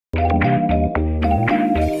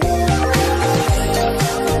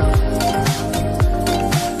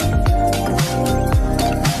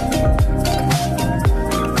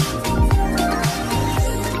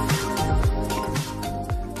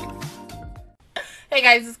Hey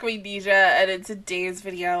guys, it's Queendija, and in today's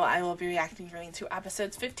video, I will be reacting to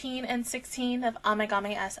episodes 15 and 16 of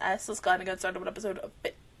Amagami SS. Let's go ahead and get started with episode of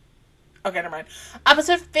okay, never mind.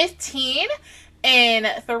 Episode 15 in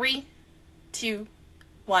 3, 2,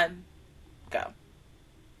 1, go.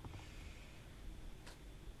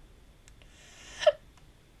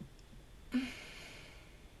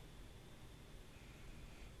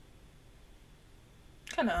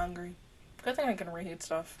 Kinda hungry. Good thing I can reheat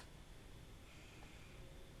stuff.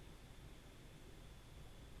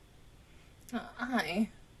 Hi.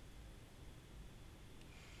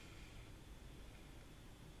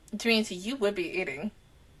 Which means you would be eating.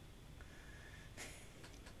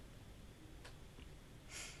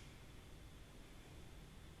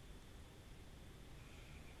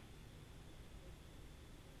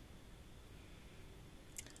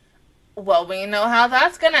 Well, we know how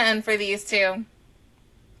that's gonna end for these two.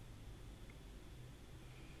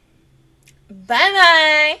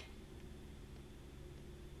 Bye-bye!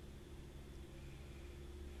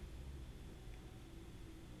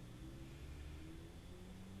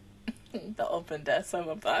 The open desk, some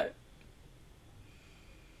of that.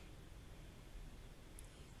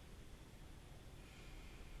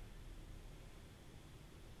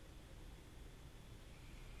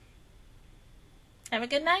 Have a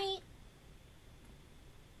good night.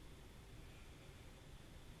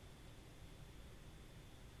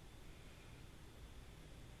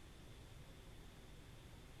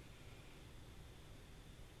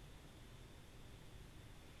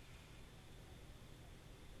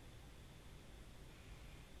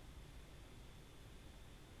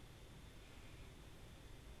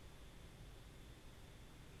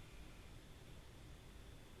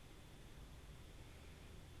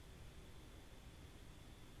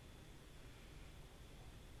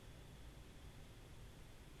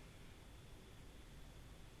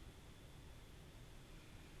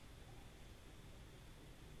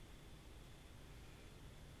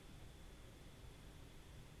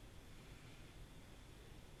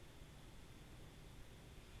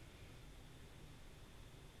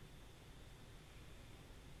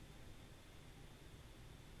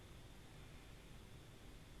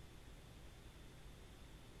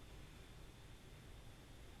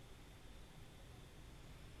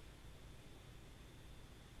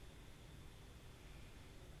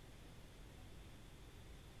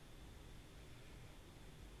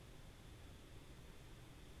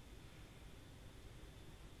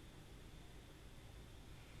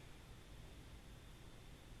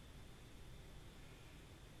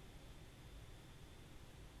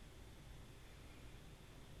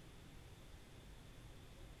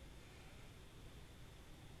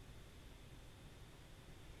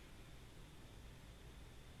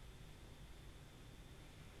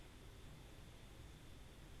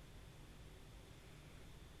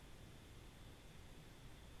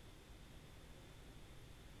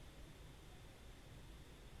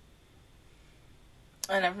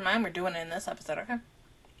 Oh, never mind, we're doing it in this episode, okay?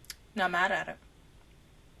 Not mad at it.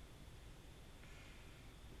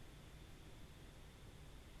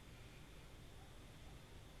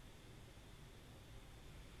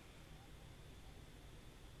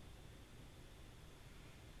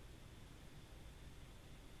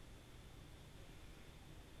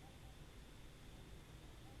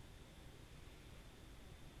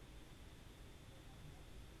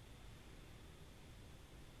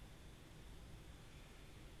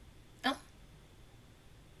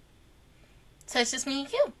 So it's just me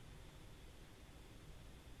and you.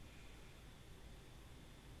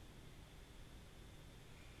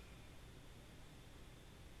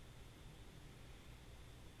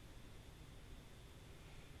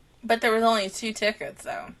 But there was only 2 tickets,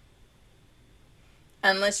 though.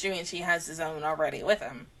 Unless Junichi has his own already with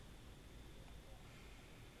him.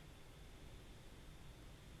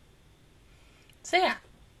 So yeah.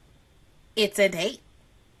 It's a date.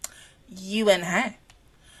 You and her.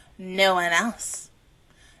 No one else.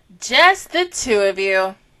 Just the 2 of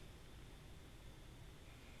you.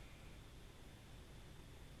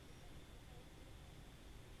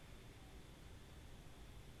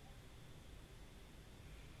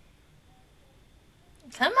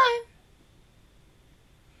 Come on.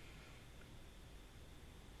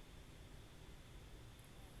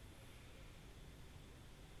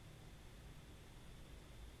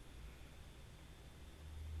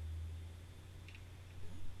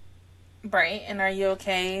 Right, and are you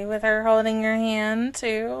okay with her holding your hand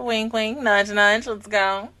too? Wink, wink, nudge, nudge, let's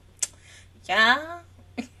go. Yeah?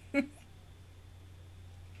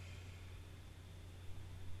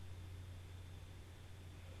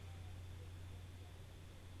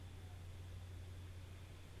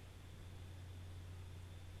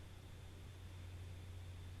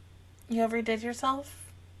 You overdid yourself?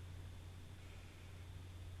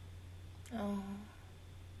 Oh.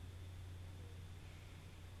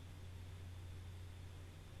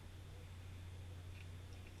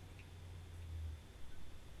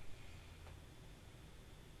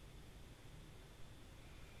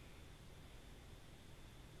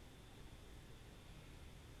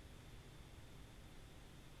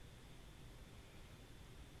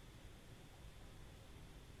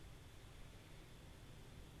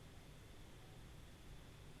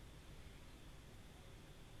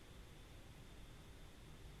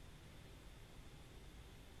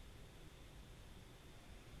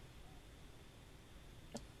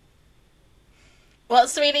 Well,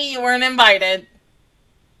 sweetie, you weren't invited.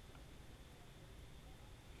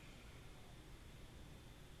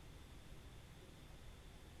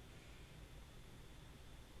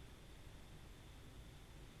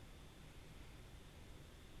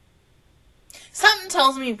 Something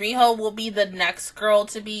tells me Riho will be the next girl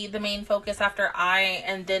to be the main focus after I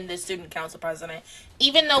and then the student council president.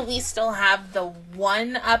 Even though we still have the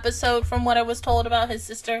one episode from what I was told about his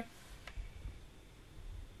sister.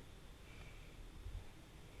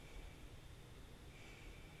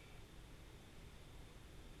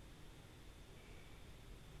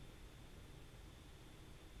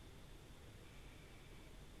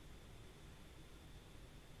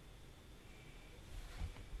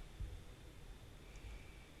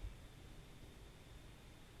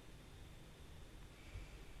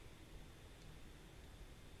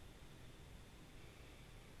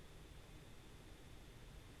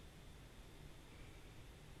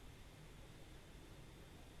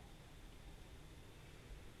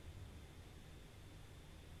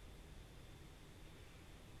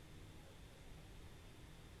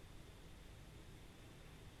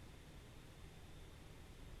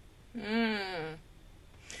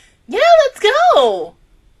 Yeah, let's go!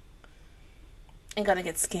 Ain't gonna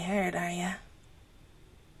get scared, are ya?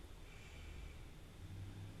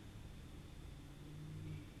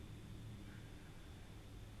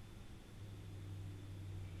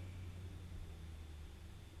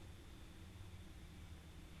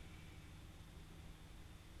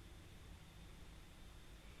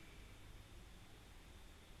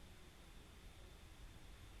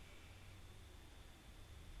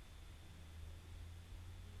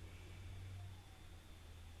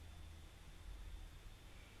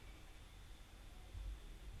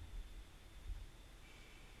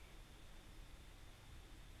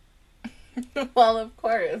 Well, of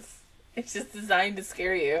course. It's just designed to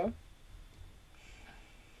scare you.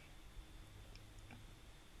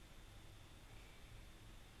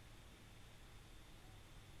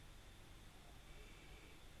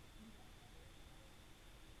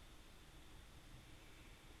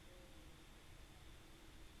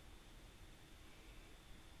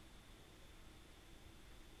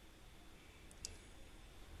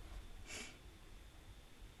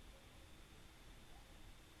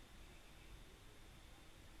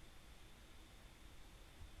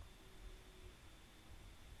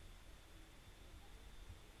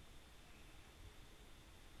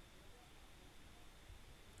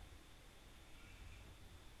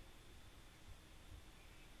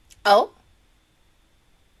 Oh?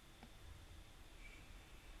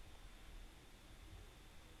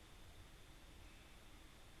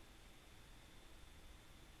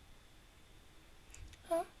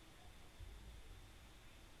 Huh?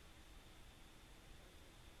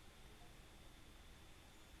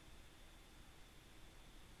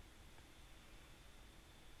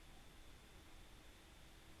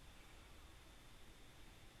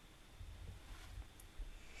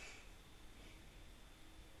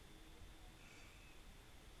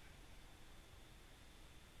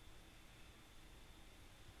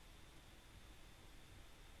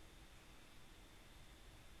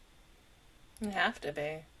 You have to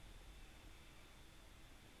be.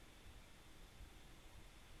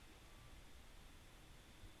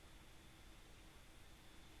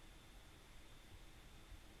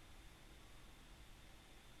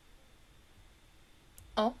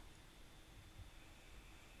 Oh?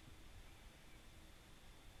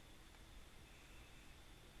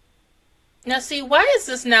 Now, see, why is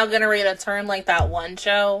this now gonna rate a turn like that one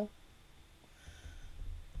show?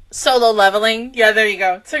 Solo Leveling? Yeah, there you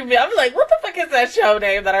go. Took me. I'm like, what the fuck is that show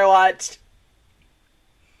name that I watched?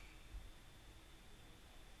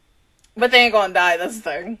 But they ain't gonna die, that's the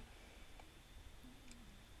thing.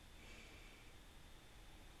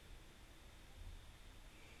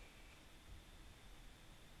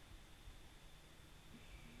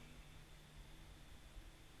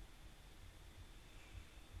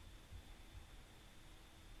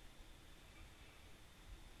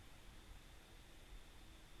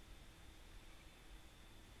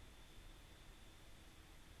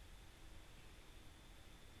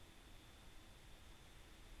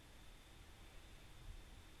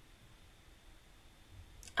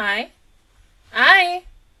 I. I.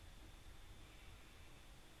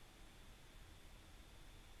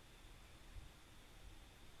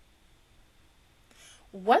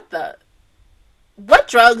 What the? What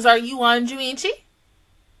drugs are you on, Juichi?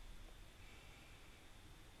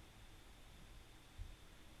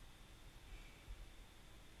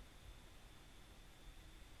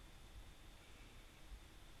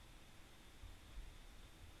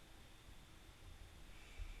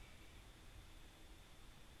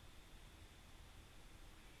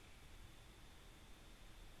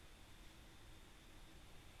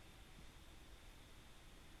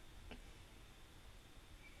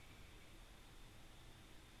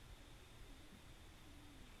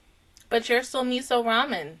 But you're still miso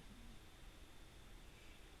ramen.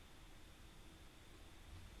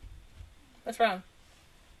 What's wrong?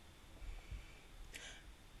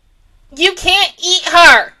 You can't eat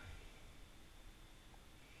her!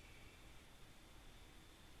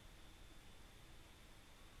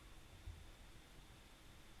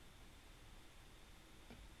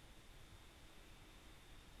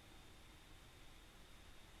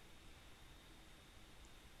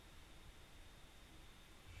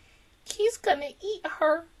 He's gonna eat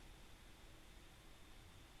her.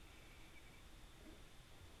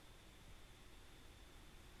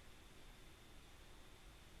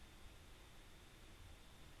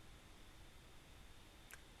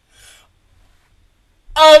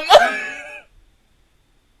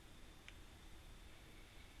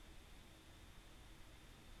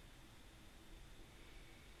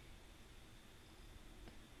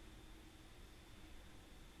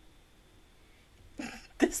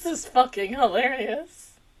 This is fucking hilarious.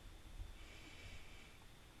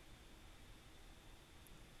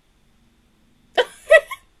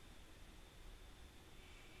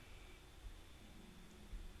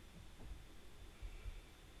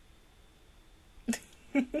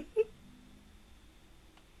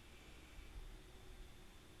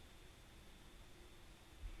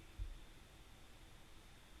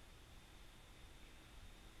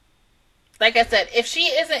 Like I said, if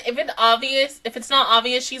it's not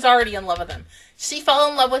obvious, she's already in love with him. She fell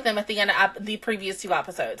in love with him at the end of the previous 2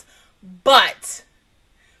 episodes. But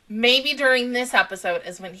maybe during this episode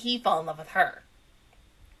is when he fell in love with her.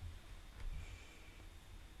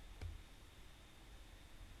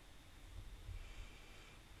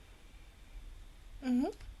 Mm-hmm.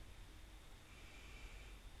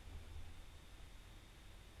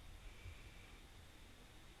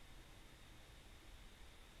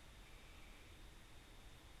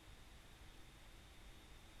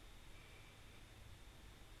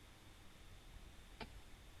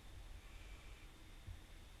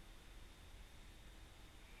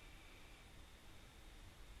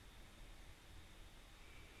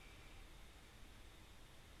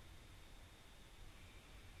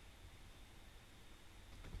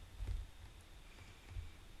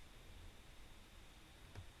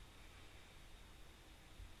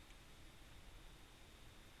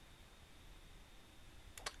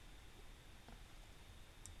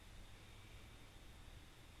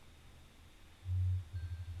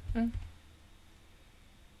 Mm-hmm.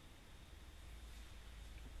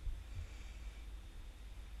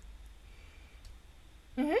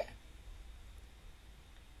 Mm-hmm.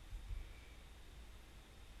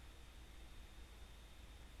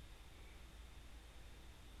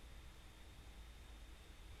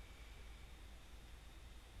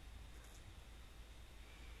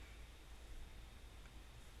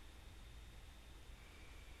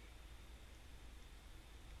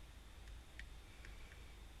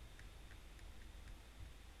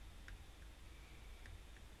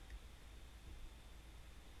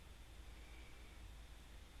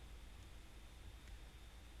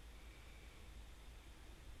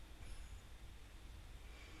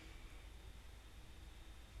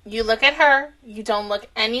 You look at her, you don't look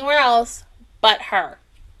anywhere else but her.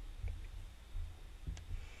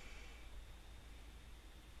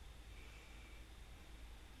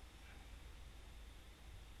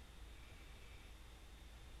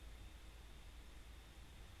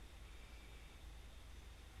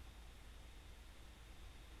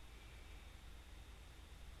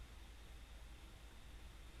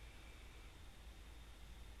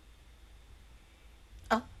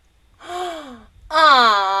 Oh.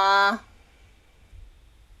 Aww.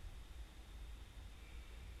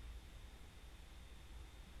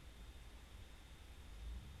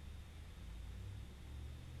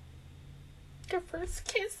 Their first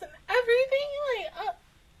kiss and everything. Like, oh.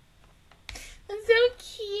 That's so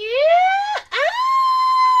cute.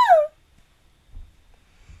 Ah!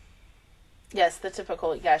 Yes, the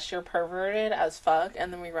typical, yes, you're perverted as fuck,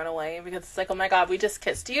 and then we run away because it's like, oh my god, we just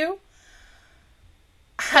kissed you?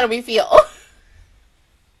 How do we feel?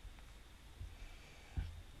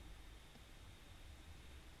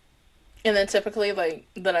 And then typically, like,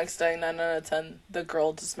 the next day, 9 out of 10, the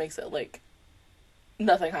girl just makes it like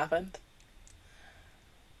nothing happened.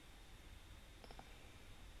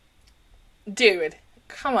 Dude,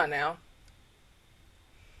 come on now.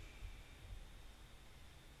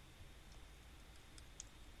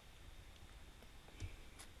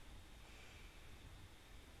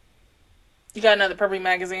 You got another Purple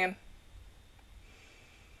magazine?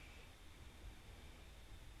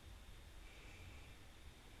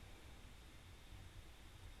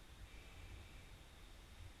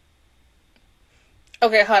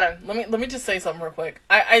 Okay, hold on. Let me just say something real quick.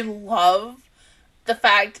 I love the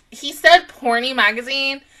fact he said porny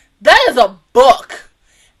magazine. That is a book.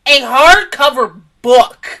 A hardcover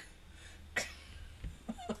book.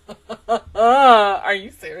 Are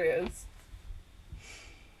you serious?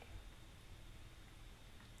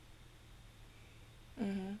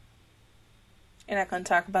 Mm-hmm. You're not going to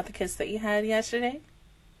talk about the kiss that you had yesterday?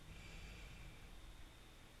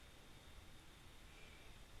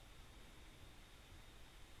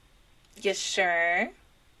 You sure?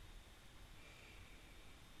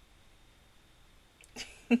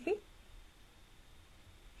 Hmm?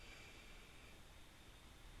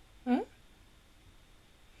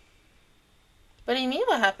 What do you mean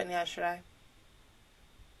what happened yesterday?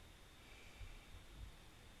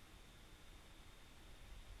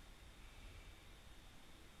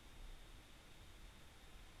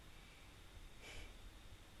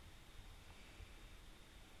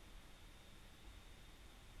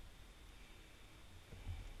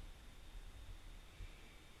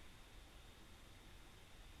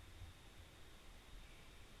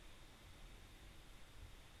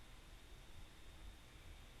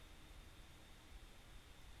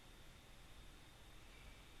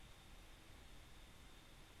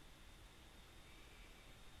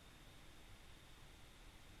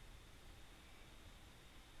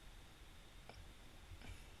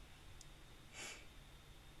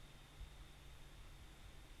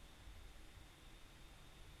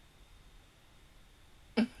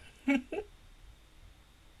 Mm-mm.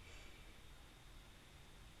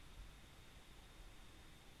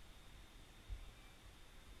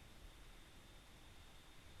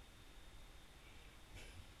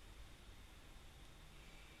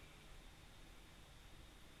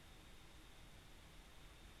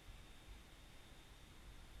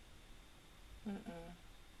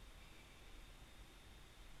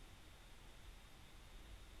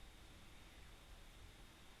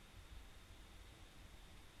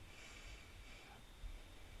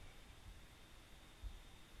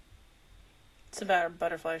 It's about a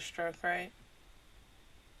butterfly stroke, right?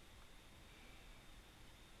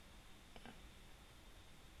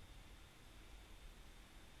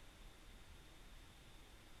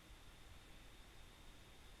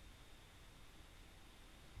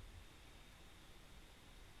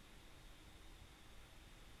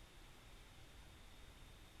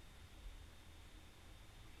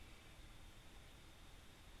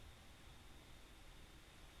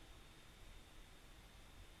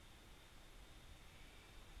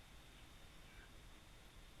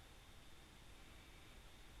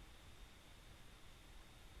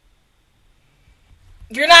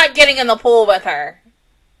 You're not getting in the pool with her.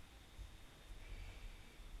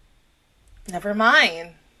 Never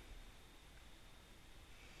mind.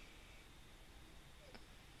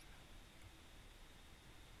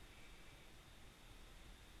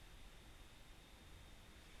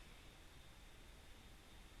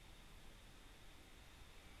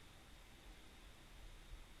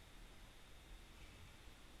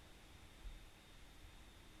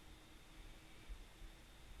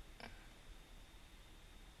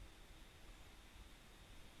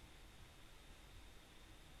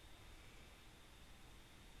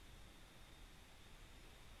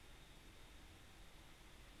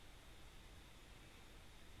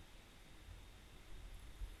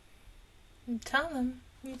 You tell him.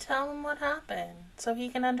 You tell him what happened so he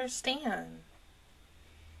can understand.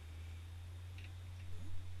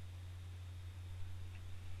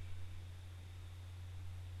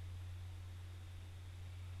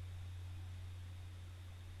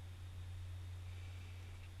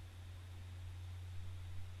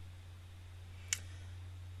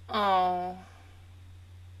 Oh.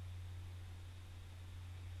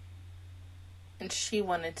 And she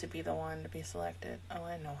wanted to be the one to be selected. Oh,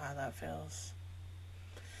 I know how that feels.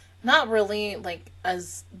 Not really, like,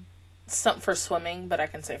 as some for swimming, but I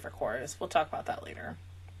can say for chorus. We'll talk about that later.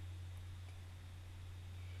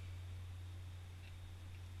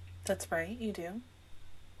 That's right, you do.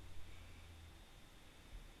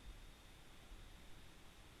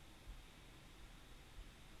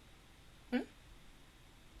 Hmm?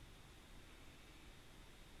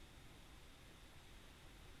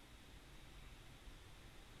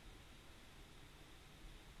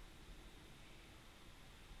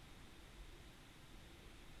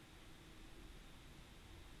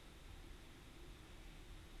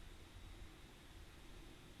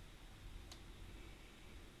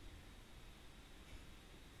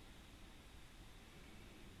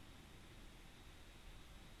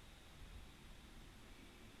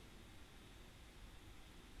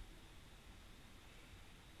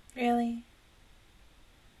 Really?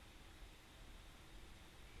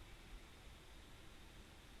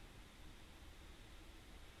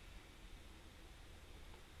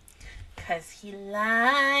 Because he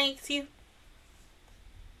likes you.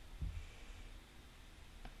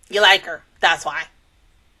 You like her. That's why.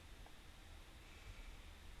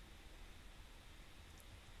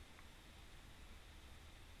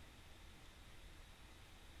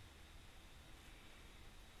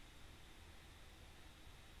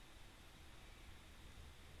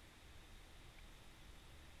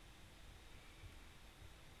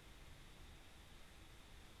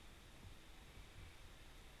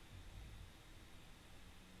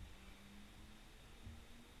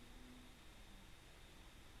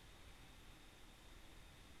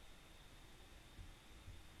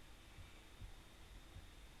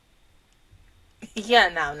 Yeah,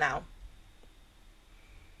 no.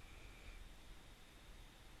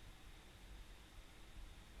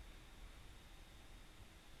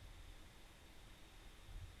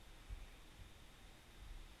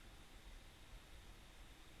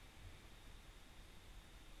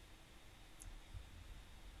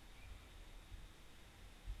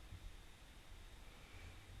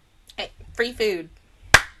 Hey, free food.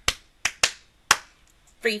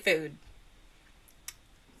 Free food.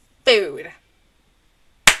 Food.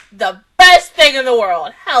 The best thing in the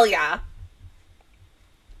world. Hell yeah.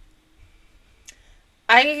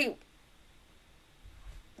 I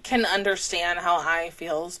can understand how I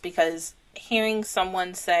feels because hearing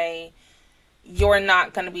someone say you're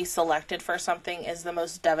not going to be selected for something is the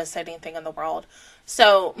most devastating thing in the world.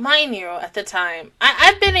 So, mind you, at the time,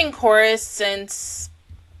 I've been in chorus since,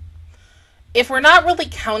 if we're not really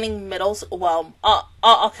counting middle, well,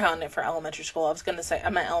 I'll count it for elementary school. I was going to say, I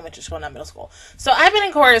meant elementary school, not middle school. So, I've been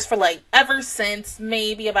in chorus for, like, ever since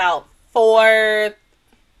maybe about 4th,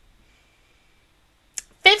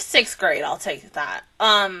 5th, 6th grade, I'll take that.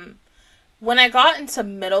 When I got into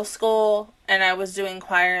middle school and I was doing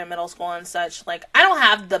choir in middle school and such, like, I don't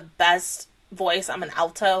have the best voice. I'm an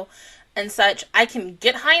alto and such. I can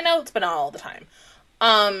get high notes, but not all the time.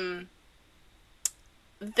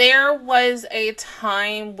 There was a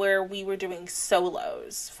time where we were doing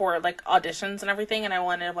solos for, like, auditions and everything, and I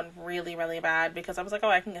wanted one really, really bad because I was like, oh,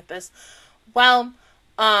 I can get this. Well,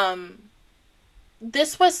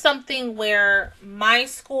 this was something where my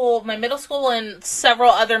school, my middle school, and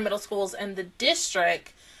several other middle schools in the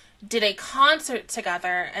district did a concert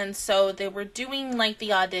together. And so they were doing, like, the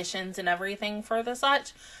auditions and everything for the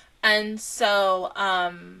such. And so,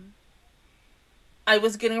 I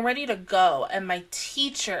was getting ready to go, and my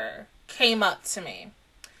teacher came up to me.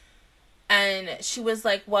 And she was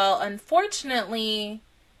like, well, unfortunately,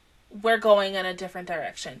 we're going in a different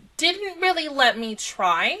direction. Didn't really let me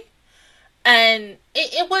try. And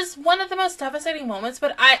it was one of the most devastating moments,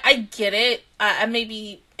 but I get it.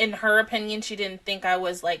 Maybe in her opinion, she didn't think I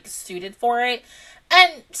was, like, suited for it.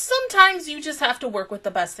 And sometimes you just have to work with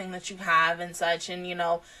the best thing that you have and such. And, you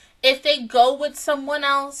know, if they go with someone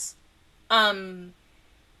else,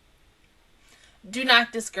 do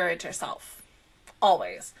not discourage yourself.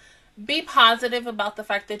 Always. Be positive about the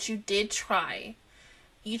fact that you did try.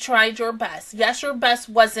 You tried your best. Yes, your best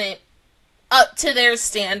wasn't up to their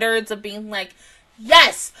standards of being like,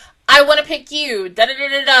 yes, I want to pick you,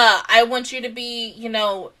 da-da-da-da-da, I want you to be, you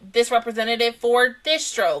know, this representative for this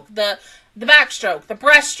stroke, the backstroke, the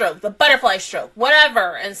breaststroke, the butterfly stroke,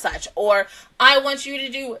 whatever and such, or I want you to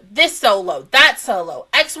do this solo, that solo,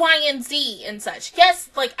 X, Y, and Z and such. Yes,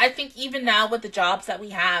 like, I think even now with the jobs that we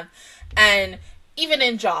have, and even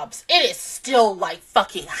in jobs, it is still like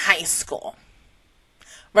fucking high school.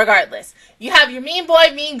 Regardless, you have your mean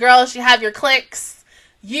boy, mean girls, you have your cliques,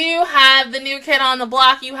 you have the new kid on the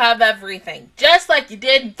block, you have everything. Just like you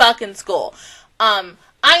did in fucking school.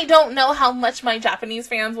 I don't know how much my Japanese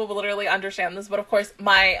fans will literally understand this, but of course,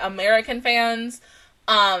 my American fans,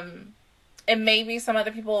 and maybe some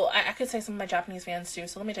other people, I could say some of my Japanese fans too,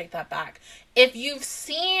 so let me take that back. If you've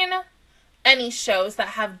seen any shows that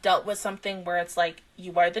have dealt with something where it's like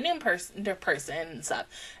you are the new person and stuff,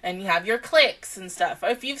 and you have your cliques and stuff.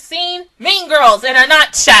 If you've seen Mean Girls in a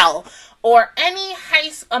nutshell, or any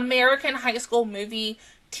American high school movie,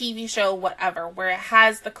 TV show, whatever, where it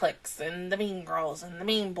has the cliques and the mean girls and the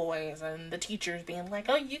mean boys and the teachers being like,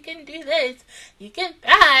 oh, you can do this, you can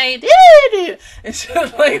fight, and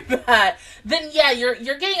shit like that, then yeah, you're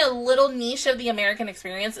getting a little niche of the American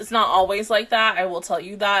experience. It's not always like that, I will tell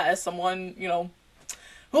you that, as someone, you know,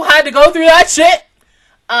 who had to go through that shit.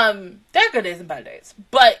 There are good days and bad days.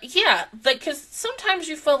 But yeah, like, because sometimes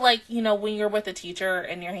you feel like, you know, when you're with a teacher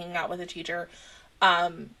and you're hanging out with a teacher,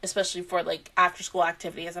 especially for like after school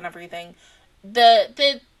activities and everything,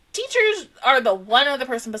 the teachers are the one other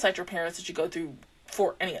person besides your parents that you go through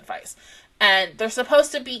for any advice, and they're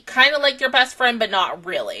supposed to be kind of like your best friend, but not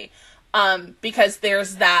really, because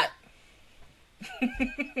there's that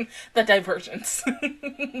that divergence,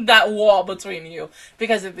 that wall between you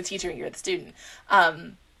because of the teacher and you're the student,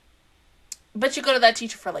 but you go to that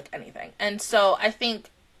teacher for like anything. And so I think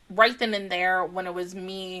right then and there, when it was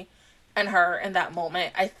me and her in that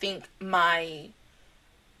moment, I think maybe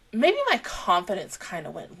my confidence kind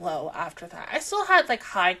of went low after that. I still had like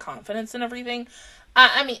high confidence and everything.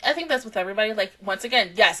 I mean, I think that's with everybody. Like, once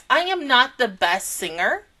again, yes, I am not the best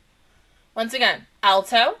singer. Once again,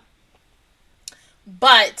 alto.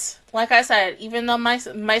 But like I said, even though my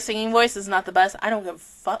singing voice is not the best, I don't give a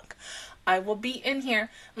fuck. I will be in here.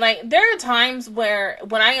 Like, there are times when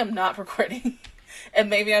I am not recording,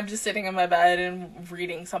 and maybe I'm just sitting in my bed and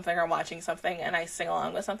reading something or watching something, and I sing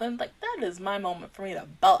along with something, like, that is my moment for me to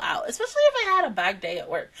belt out. Especially if I had a bad day at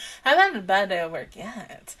work. I haven't had a bad day at work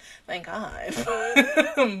yet. Thank God.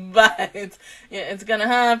 But yeah, it's gonna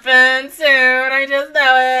happen soon. I just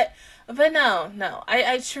know it. But no.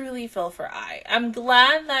 I truly feel for I. I'm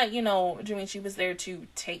glad that, you know, Junichi was there to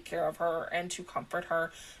take care of her and to comfort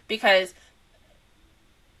her, because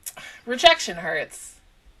rejection hurts.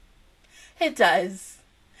 It does.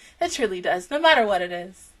 It truly does. No matter what it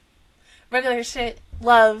is. Regular shit,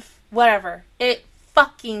 love, whatever. It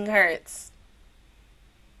fucking hurts.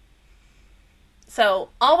 So,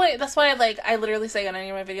 always, that's why I literally say in any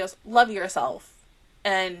of my videos, love yourself.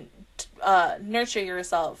 And nurture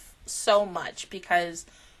yourself so much. Because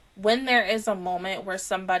when there is a moment where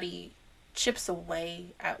somebody chips away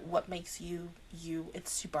at what makes you,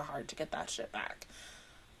 it's super hard to get that shit back.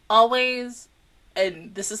 Always,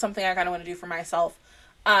 and this is something I kind of want to do for myself,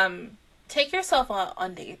 take yourself out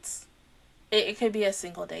on dates. It could be a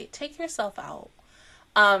single date. Take yourself out.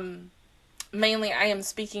 Mainly, I am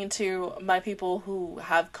speaking to my people who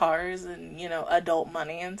have cars and, you know, adult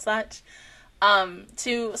money and such.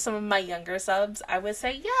 To some of my younger subs, I would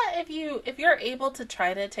say, yeah, if you're able to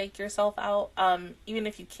try to take yourself out, even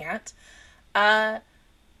if you can't,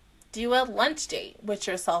 do a lunch date with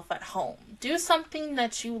yourself at home. Do something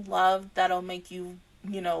that you love that'll make you,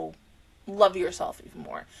 you know, love yourself even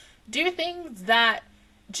more. Do things that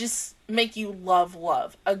just make you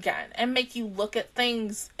love again, and make you look at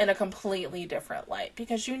things in a completely different light,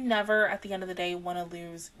 because you never, at the end of the day, want to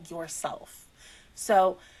lose yourself.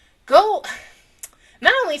 So go,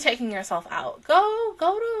 not only taking yourself out, go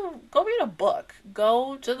read a book,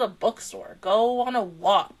 go to the bookstore, go on a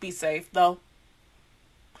walk. Be safe though.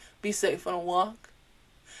 Be safe on a walk.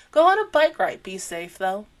 Go on a bike ride. Be safe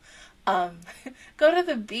though. Go to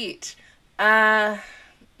the beach. Take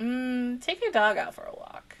your dog out for a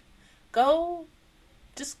walk.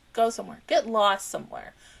 Just go somewhere. Get lost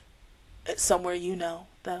somewhere. Somewhere you know,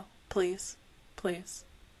 though. Please.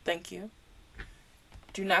 Thank you.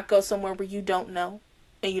 Do not go somewhere where you don't know,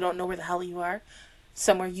 and you don't know where the hell you are.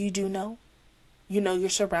 Somewhere you do know. You know your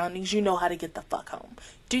surroundings. You know how to get the fuck home.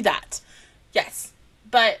 Do that. Yes.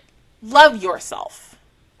 But love yourself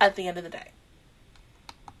at the end of the day.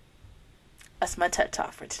 That's my TED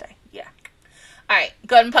Talk for today. Yeah. Alright,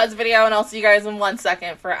 go ahead and pause the video, and I'll see you guys in 1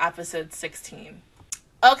 second for episode 16.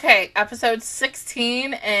 Okay, episode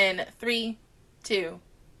 16 in 3, 2,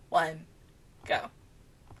 1, go.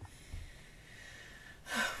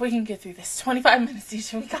 We can get through this. 25 minutes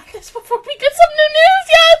each, and we got this before we get some new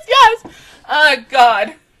news. Yes! Oh,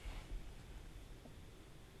 God.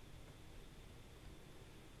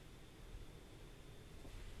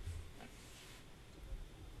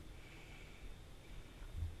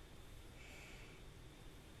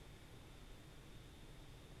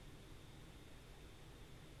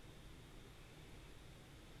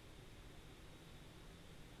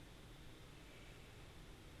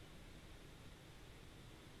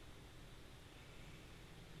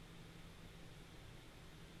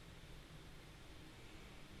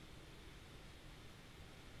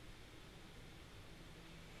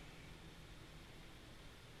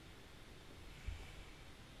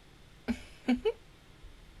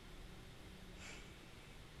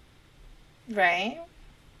 Right?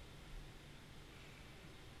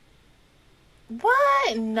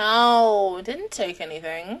 What? No, didn't take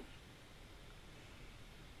anything.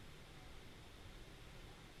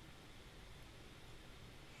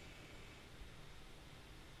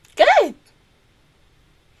 Good.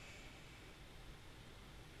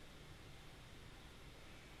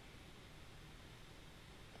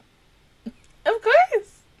 Of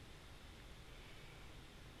course.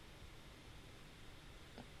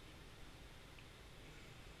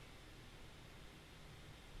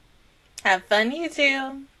 Have fun, you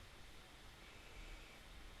two.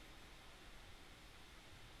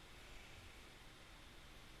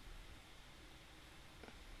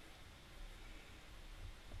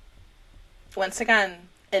 Once again,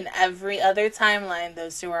 in every other timeline,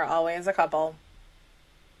 those two are always a couple.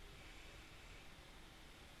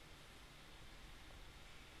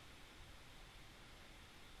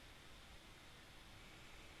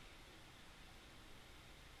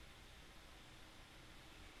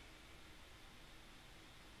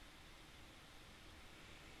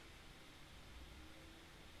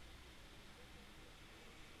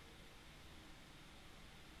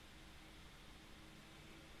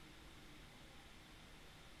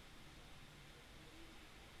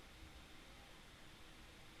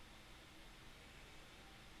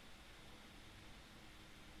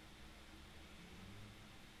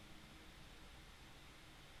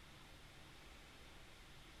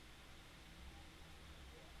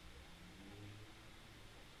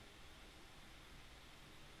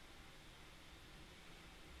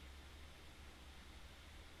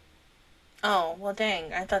 Oh, well,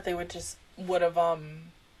 dang. I thought they would have,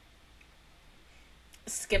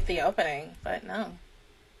 skipped the opening, but no.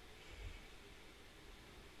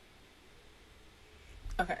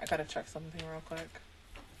 Okay, I gotta check something real quick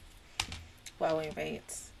while we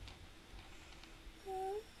wait.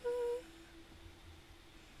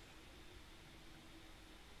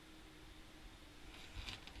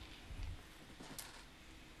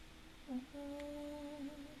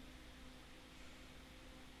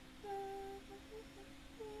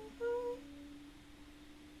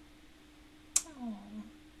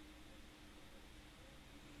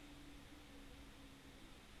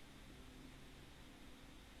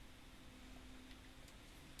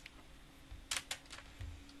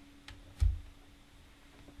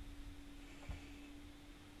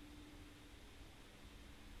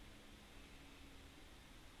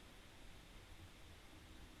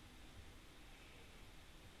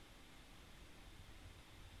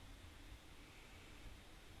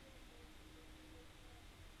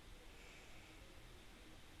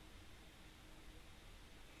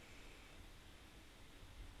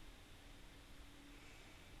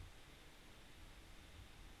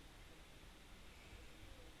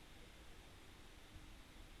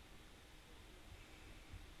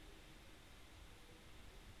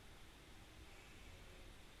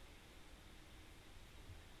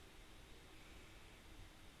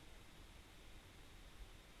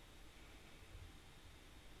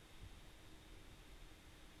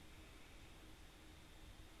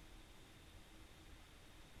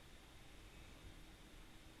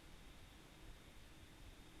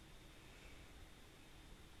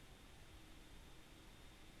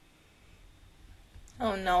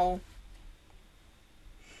 Oh, no.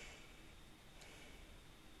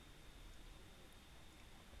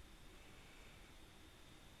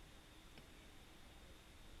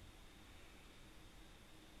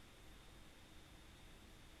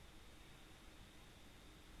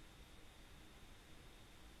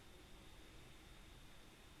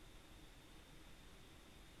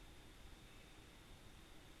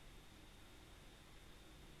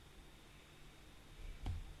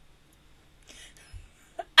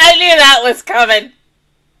 I knew that was coming.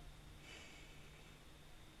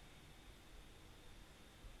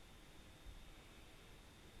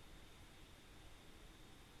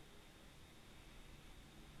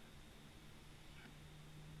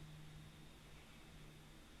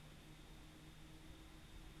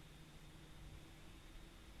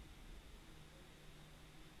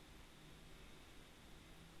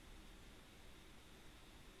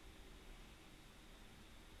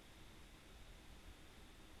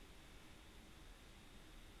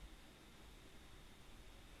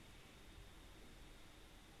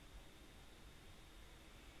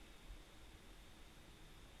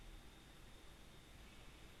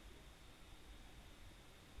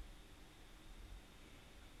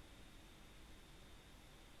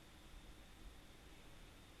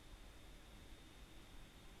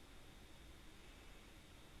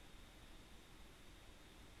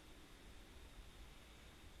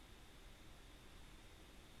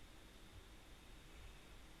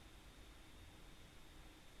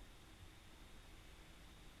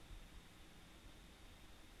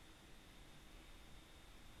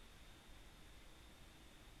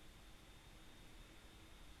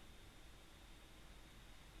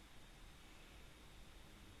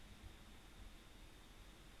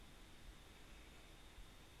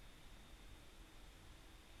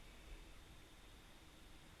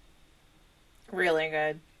 Really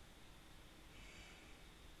good.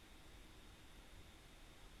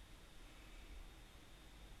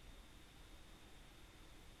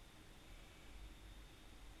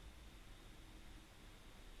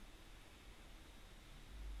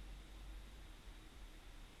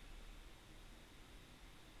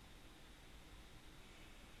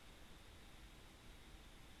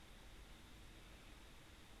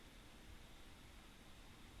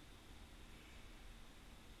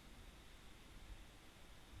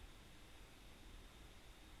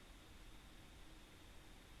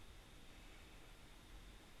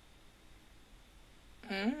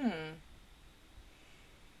 Mm.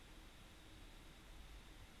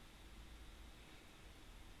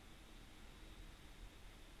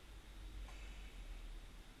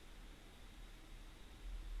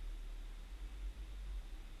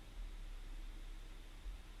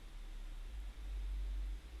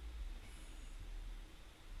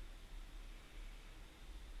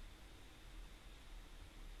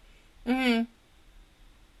 Mm.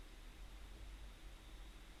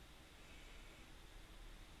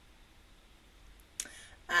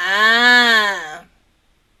 Ah.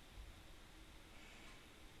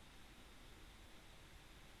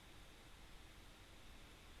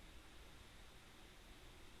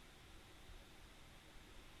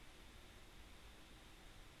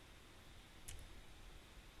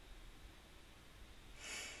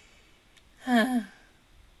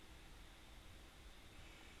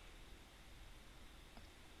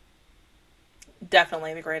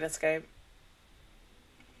 Definitely the Great Escape.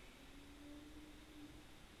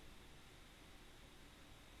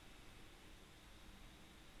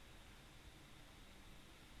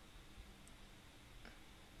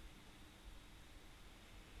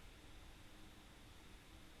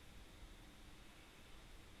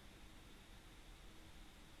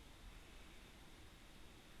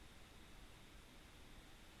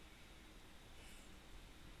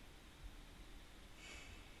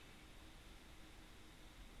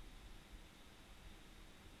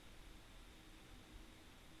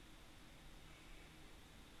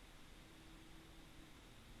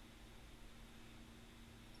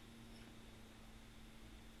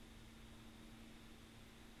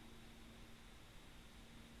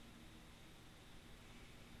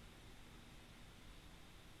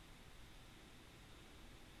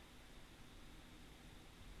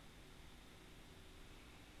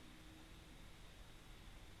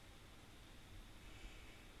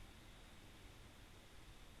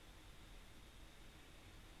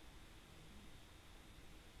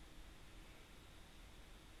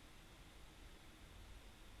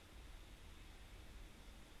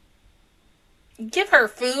 Give her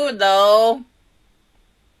food, though.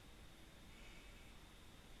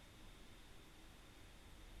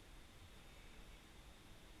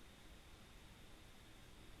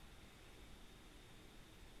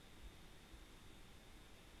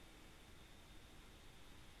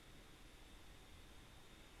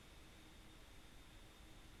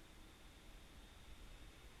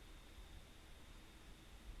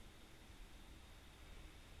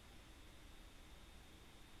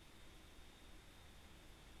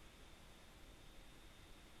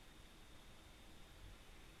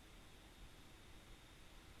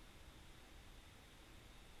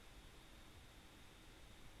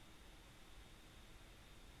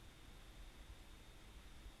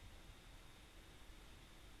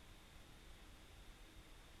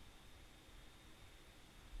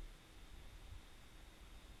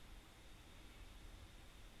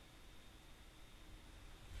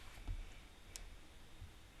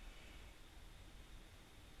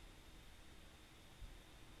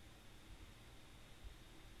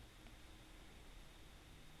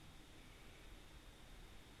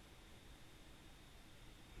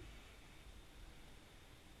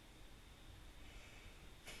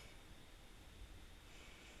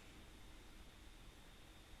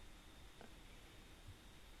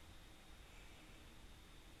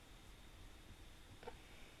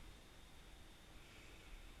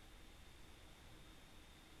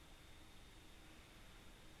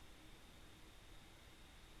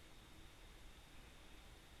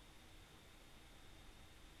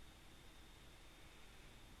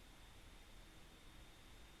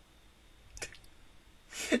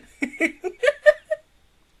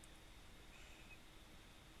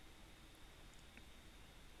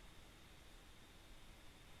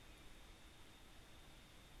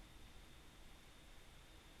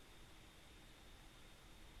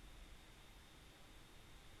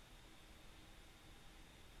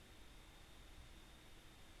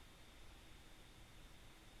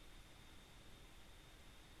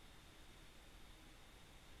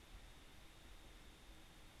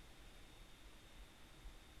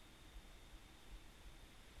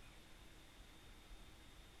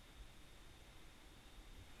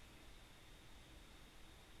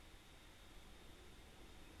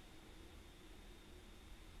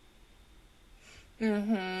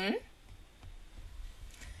 Mm-hmm.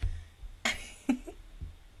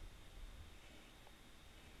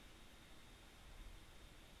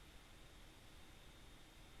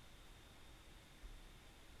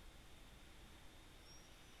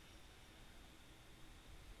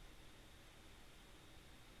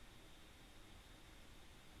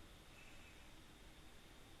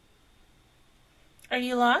 Are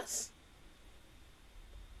you lost?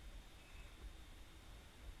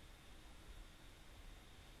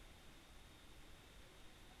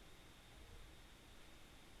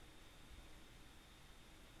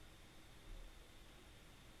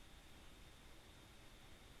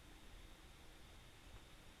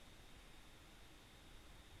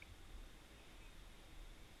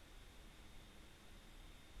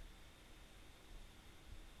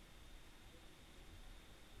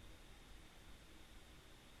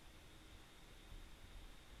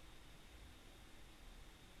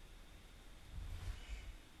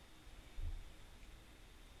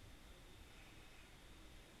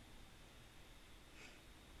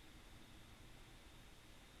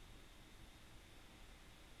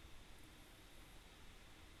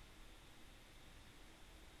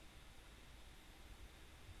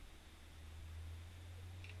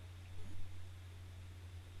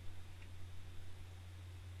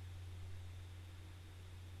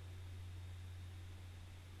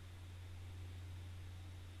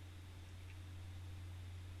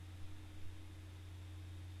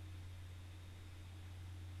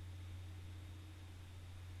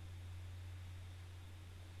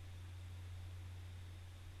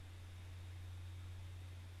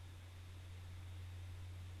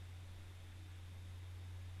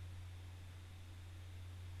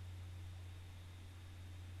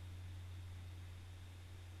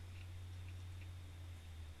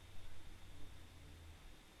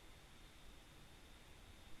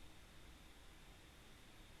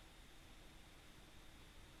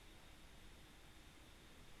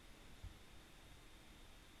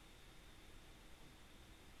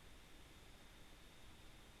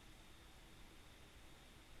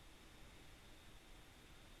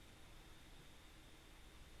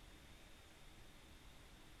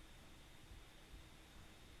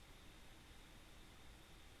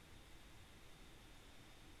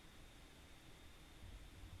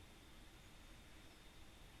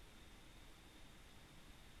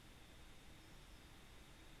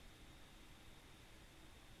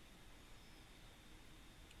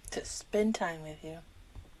 To spend time with you.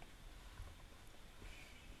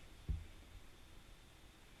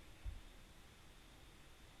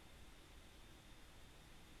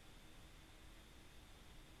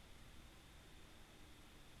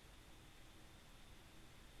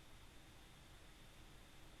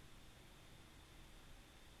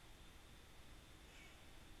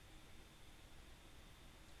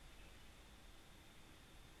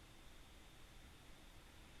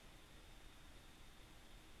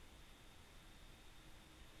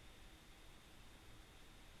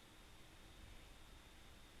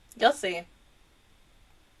 You'll see.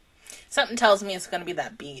 Something tells me it's going to be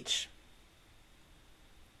that beach.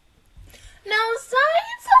 No, sorry,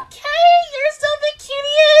 it's okay. You're still the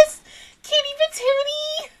cutest. Kitty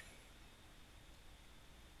patootie.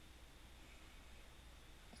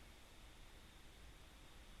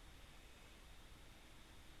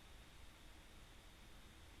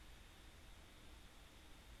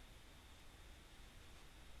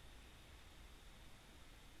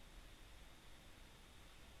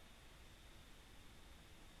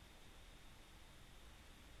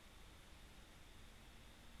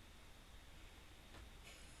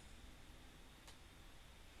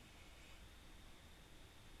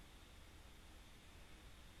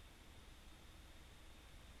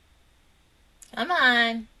 Come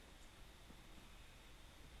on.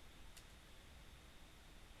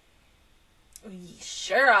 We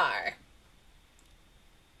sure are.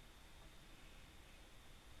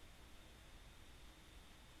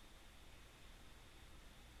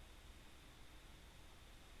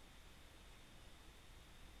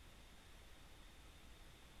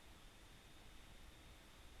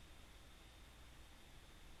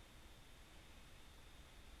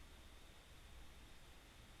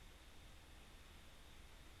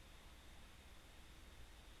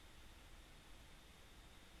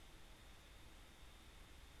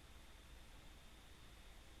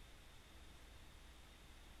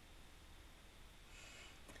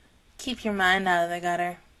 Keep your mind out of the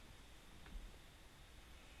gutter.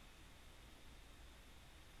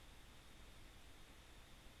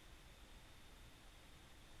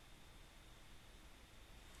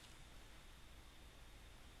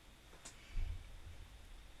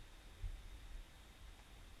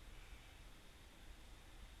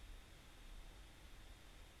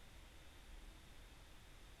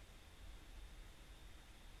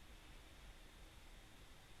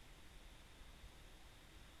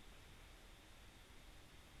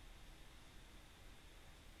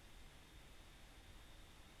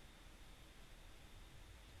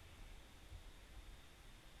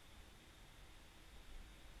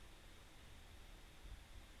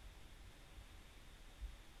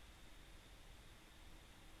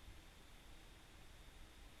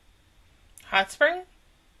 Hot spring?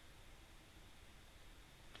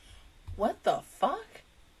 What the fuck?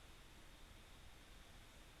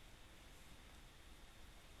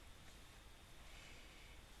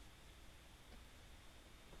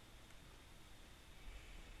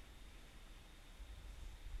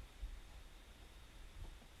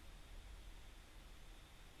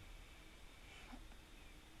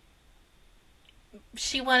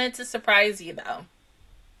 She wanted to surprise you, though.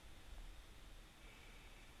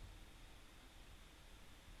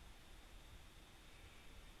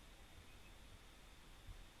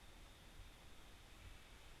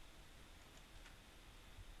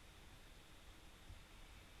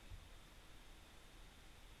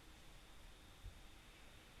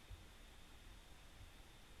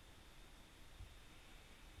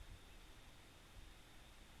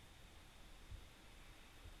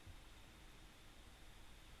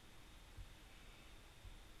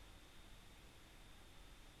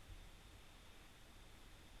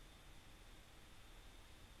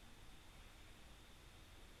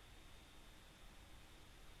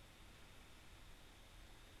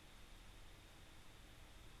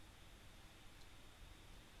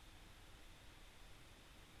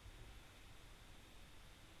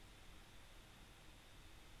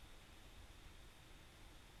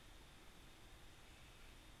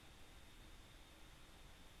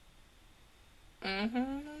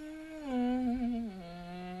 Mm-hmm.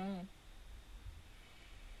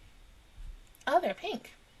 Oh, they're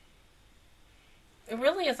pink. It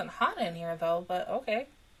really isn't hot in here, though, but okay.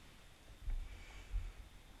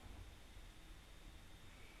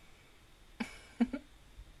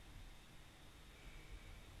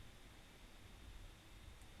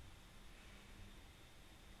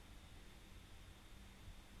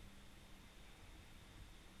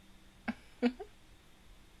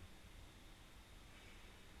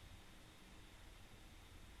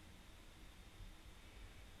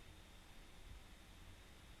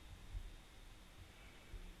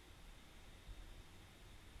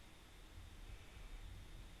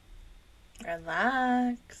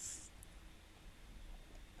 Relax.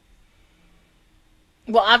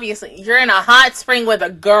 Well, obviously, you're in a hot spring with a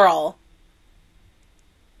girl.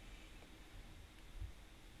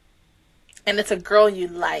 And it's a girl you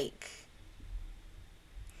like.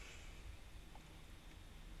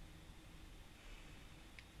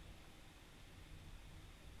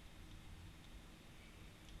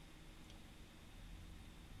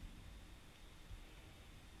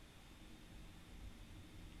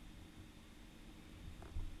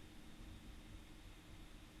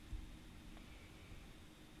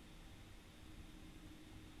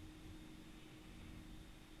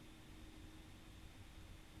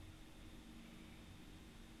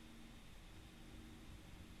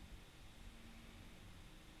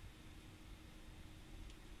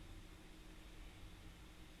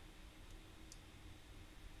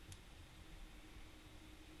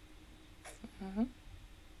 Mm-hmm.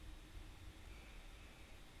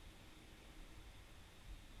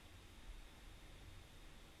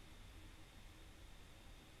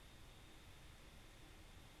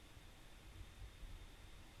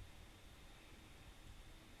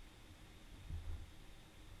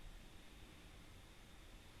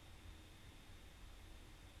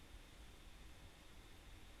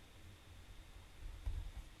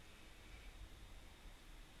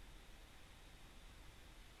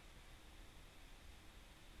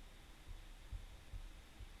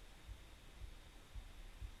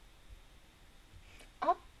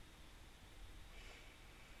 Oh.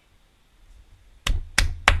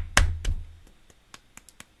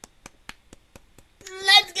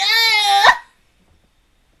 Let's go!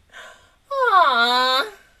 Aww.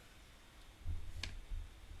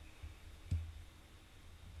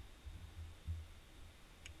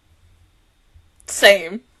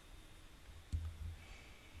 Same.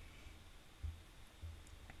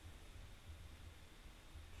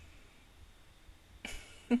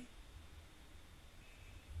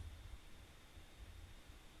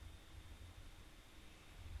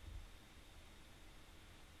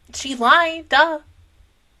 She lied, duh.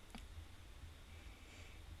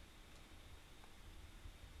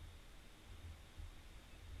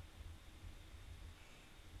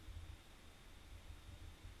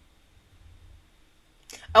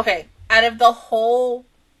 Okay, out of the whole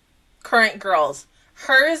current girls,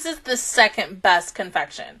 hers is the second best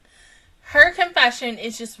confession. Her confession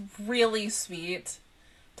is just really sweet.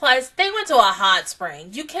 Plus, they went to a hot spring.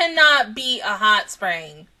 You cannot beat a hot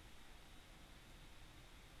spring.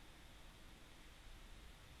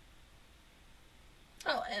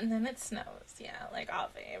 Oh, and then it snows. Yeah, like,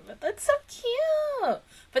 obviously. But that's so cute.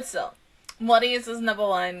 But still, Mori's is number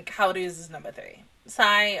 1, Kaoru's is number 3.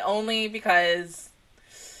 Sai only because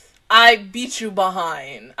I beat you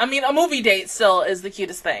behind. I mean, a movie date still is the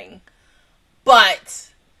cutest thing. But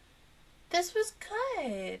this was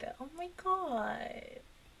good. Oh my god.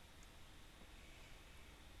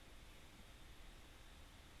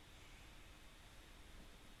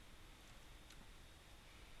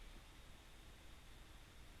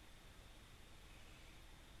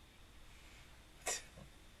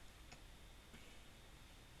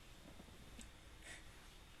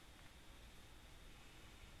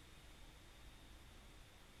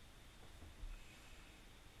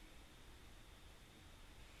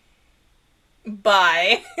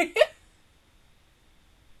 Bye.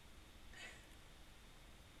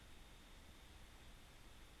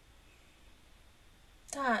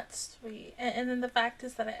 That's sweet. And then the fact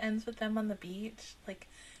is that it ends with them on the beach. Like,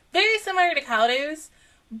 very similar to Kaoru's,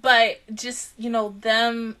 but just, you know,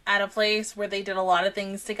 them at a place where they did a lot of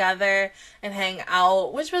things together and hang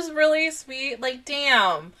out, which was really sweet. Like,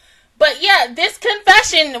 damn. But yeah, this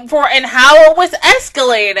confession for and how it was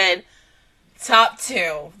escalated. Top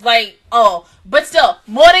 2. Like, oh. But still,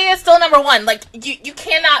 Mori is still number 1. Like, you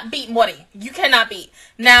cannot beat Mori. You cannot beat.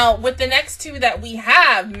 Now, with the next 2 that we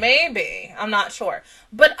have, maybe. I'm not sure.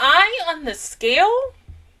 But on the scale,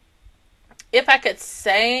 if I could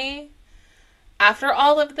say, after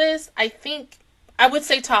all of this, I think I would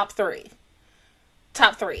say top 3.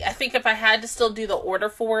 Top 3. I think if I had to still do the order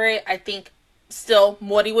for it, I think still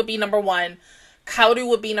Mori would be number 1. Kaoru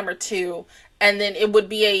would be number 2. And then it would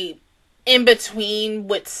be a in between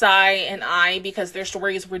with Sai and I, because their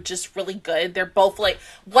stories were just really good. They're both like,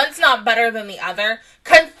 one's not better than the other.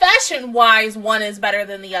 Confession wise, one is better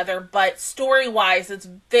than the other, but story wise, it's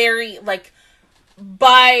very like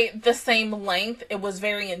by the same length. It was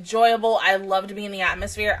very enjoyable. I loved being in the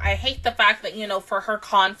atmosphere. I hate the fact that, you know, for her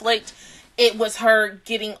conflict, it was her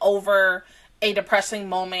getting over a depressing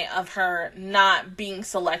moment of her not being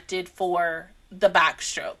selected for the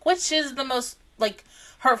backstroke, which is the most like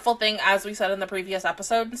hurtful thing, as we said in the previous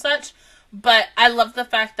episode and such. But I love the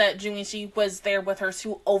fact that Junichi was there with her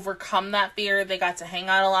to overcome that fear. They got to hang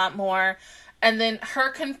out a lot more. And then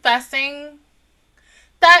her confessing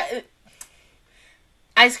that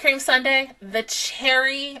ice cream sundae, the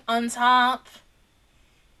cherry on top,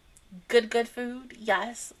 good food.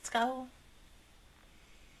 Yes, let's go.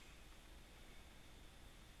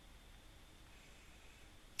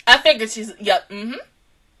 I figured she's, yep,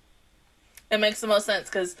 It makes the most sense,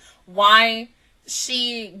 because why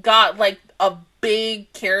she got, like, a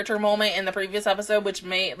big character moment in the previous episode, which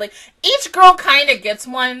made, like, each girl kind of gets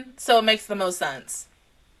one, so it makes the most sense.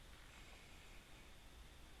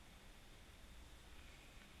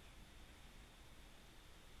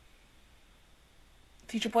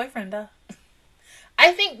 Future boyfriend,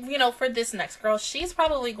 I think, you know, for this next girl, she's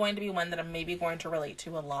probably going to be one that I'm maybe going to relate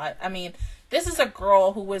to a lot. I mean, this is a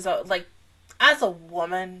girl who was, like, as a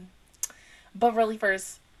woman, but really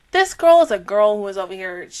first, this girl is a girl who is over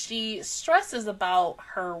here, she stresses about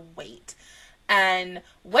her weight, and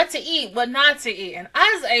what to eat, what not to eat, and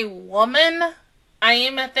as a woman, I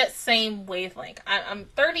am at that same wavelength. I'm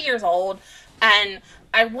 30 years old, and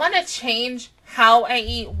I want to change how I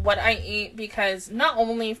eat, what I eat, because not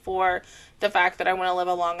only for the fact that I want to live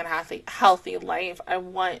a long and healthy life, I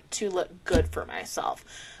want to look good for myself.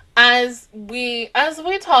 As we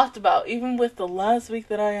talked about, even with the last week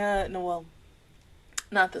that I had, no, well,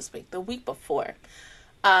 not this week, the week before,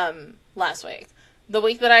 last week, the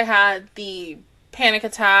week that I had the panic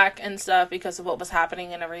attack and stuff because of what was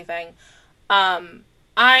happening and everything,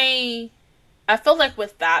 I feel like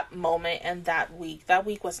with that moment and that week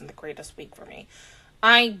wasn't the greatest week for me.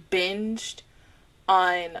 I binged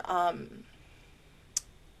on,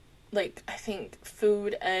 like, I think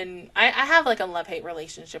food, and I have, like, a love-hate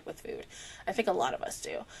relationship with food. I think a lot of us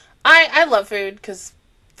do. I love food, because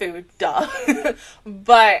food, duh.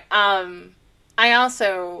 But, I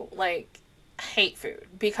also, like, hate food,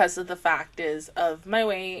 because of the fact is of my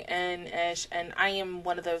weight and ish, and I am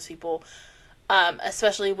one of those people,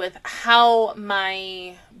 especially with how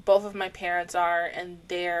both of my parents are, and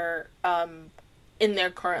their, in their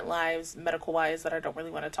current lives, medical-wise, that I don't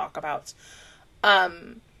really want to talk about.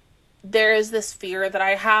 There is this fear that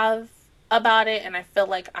I have about it, and I feel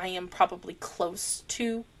like I am probably close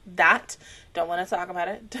to that. Don't want to talk about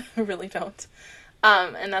it. Really don't.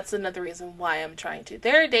 And that's another reason why I'm trying to.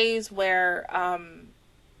 There are days where,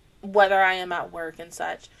 whether I am at work and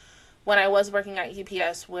such, when I was working at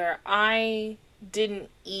UPS, where I didn't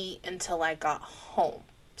eat until I got home.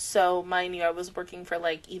 So, mind you, I was working for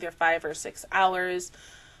like either 5 or 6 hours,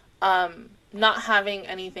 not having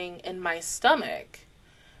anything in my stomach.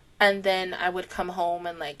 and then I would come home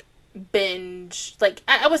and, like, binge. Like,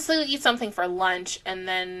 I would still eat something for lunch, and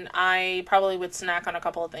then I probably would snack on a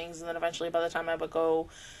couple of things, and then eventually by the time I would go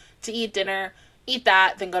to eat dinner, eat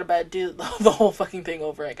that, then go to bed, do the whole fucking thing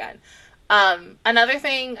over again. Another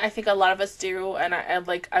thing I think a lot of us do, and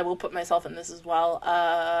I will put myself in this as well,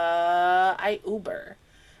 I Uber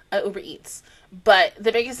Eats. But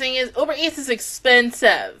the biggest thing is Uber Eats is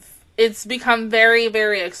expensive. It's become very,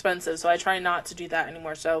 very expensive, so I try not to do that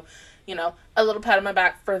anymore. So, you know, a little pat on my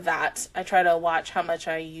back for that. I try to watch how much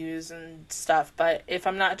I use and stuff, but if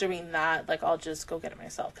I'm not doing that, like, I'll just go get it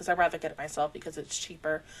myself, because I'd rather get it myself because it's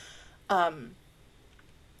cheaper.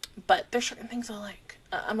 But there's certain things I like.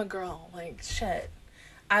 I'm a girl. Like, shit.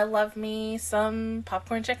 I love me some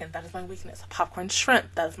popcorn chicken. That is my weakness. Popcorn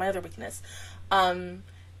shrimp. That is my other weakness. A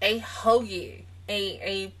hoagie.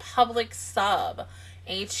 A Publix sub.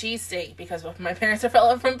 A cheesesteak. Because my parents are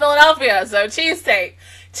from Philadelphia. So cheesesteak.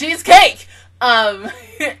 Cheesecake.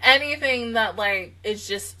 Anything that, like, is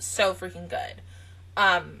just so freaking good.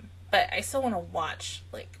 But I still want to watch,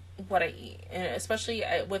 like, what I eat, and especially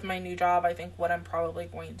with my new job, I think what I'm probably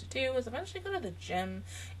going to do is eventually go to the gym,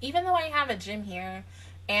 even though I have a gym here,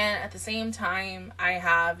 and at the same time I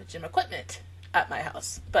have gym equipment at my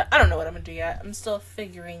house, but I don't know what I'm gonna do yet. I'm still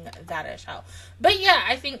figuring that ish out. But yeah,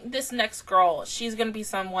 I think this next girl, she's gonna be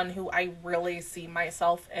someone who I really see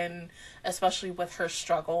myself in, especially with her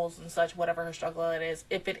struggles and such, whatever her struggle it is,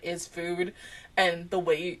 if it is food and the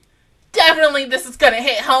weight. Definitely this is going to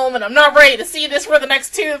hit home, and I'm not ready to see this for the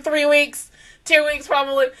next 2 to 3 weeks. 2 weeks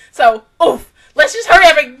probably. So, oof. Let's just hurry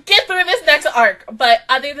up and get through this next arc. But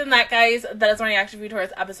other than that, guys, that is my reaction view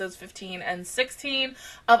towards episodes 15 and 16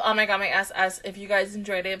 of Amagami SS. If you guys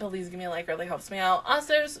enjoyed it, please give me a like. It really helps me out.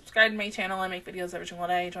 Also, subscribe to my channel. I make videos every single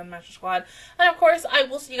day. Join the Master Squad. And, of course, I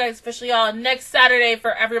will see you guys officially on next Saturday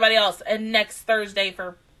for everybody else. And next Thursday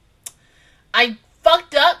for... I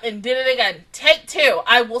fucked up and did it again. Take 2.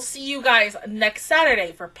 I will see you guys next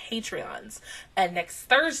Saturday for Patreons, and next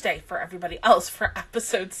Thursday for everybody else for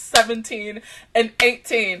episodes 17 and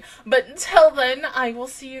 18. But until then, I will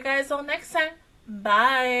see you guys all next time.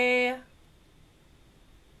 Bye.